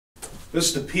This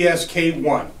is the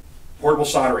PSK1 portable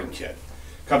soldering kit.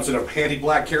 Comes in a handy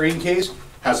black carrying case,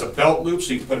 has a belt loop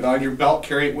so you can put it on your belt,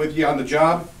 carry it with you on the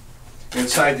job.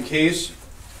 Inside the case,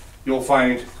 you'll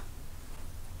find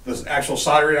the actual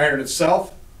soldering iron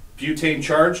itself, butane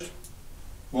charged.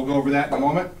 We'll go over that in a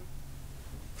moment.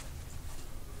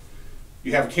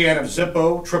 You have a can of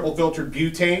Zippo triple filtered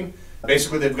butane.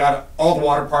 Basically, they've got all the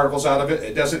water particles out of it.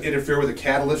 It doesn't interfere with the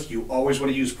catalyst. You always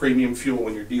want to use premium fuel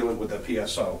when you're dealing with the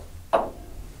PSO.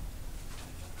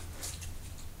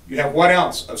 You have 1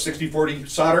 ounce of 60/40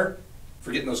 solder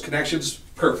for getting those connections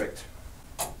perfect.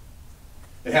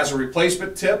 It has a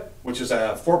replacement tip, which is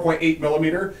a 4.8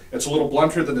 millimeter. It's a little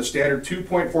blunter than the standard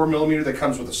 2.4 millimeter that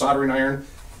comes with the soldering iron.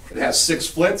 It has 6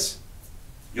 splits.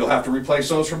 You'll have to replace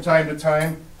those from time to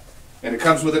time. And it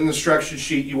comes with an instruction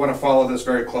sheet. You want to follow this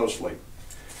very closely.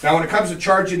 Now, when it comes to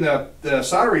charging the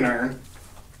soldering iron,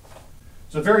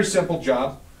 it's a very simple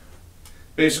job.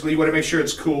 Basically, you want to make sure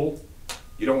it's cool.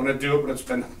 You don't want to do it when it's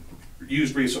been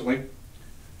used recently.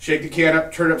 Shake the can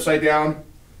up, turn it upside down,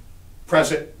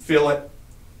 press it, feel it,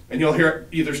 and you'll hear it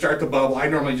either start to bubble. I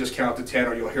normally just count to 10,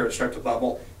 or you'll hear it start to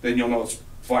bubble. Then you'll know it's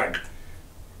fine.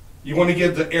 You want to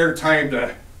give the air time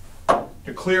to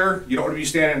clear. You don't want to be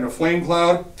standing in a flame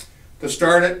cloud. To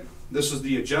start it, this is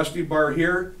the adjusting bar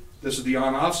here. This is the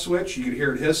on-off switch. You can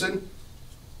hear it hissing.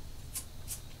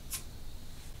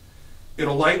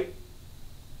 It'll light,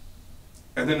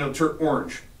 and then it'll turn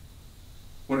orange.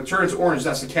 When it turns orange,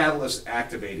 that's the catalyst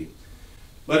activating.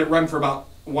 Let it run for about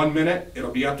 1 minute. It'll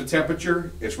be up to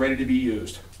temperature. It's ready to be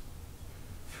used.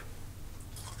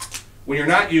 When you're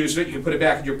not using it, you can put it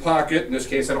back in your pocket. In this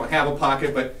case, I don't have a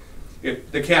pocket, but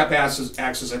the cap acts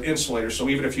as an insulator, so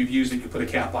even if you've used it, you can put a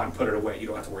cap on and put it away. You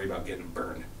don't have to worry about getting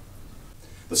burned.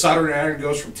 The soldering iron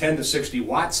goes from 10 to 60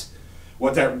 watts.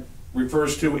 What that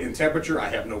refers to in temperature, I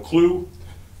have no clue,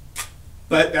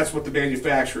 but that's what the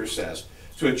manufacturer says.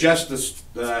 To adjust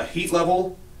the heat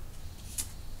level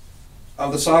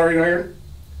of the soldering iron,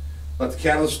 let the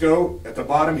catalyst go at the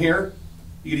bottom here.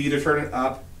 You can either turn it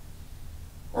up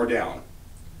or down.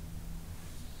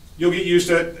 You'll get used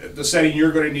to the setting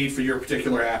you're going to need for your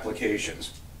particular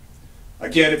applications.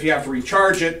 Again, if you have to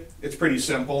recharge it, it's pretty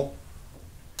simple.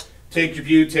 Take your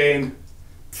butane,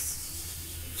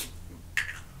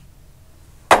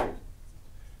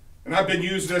 and I've been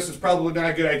using this. It's probably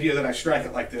not a good idea that I strike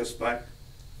it like this, but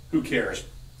who cares?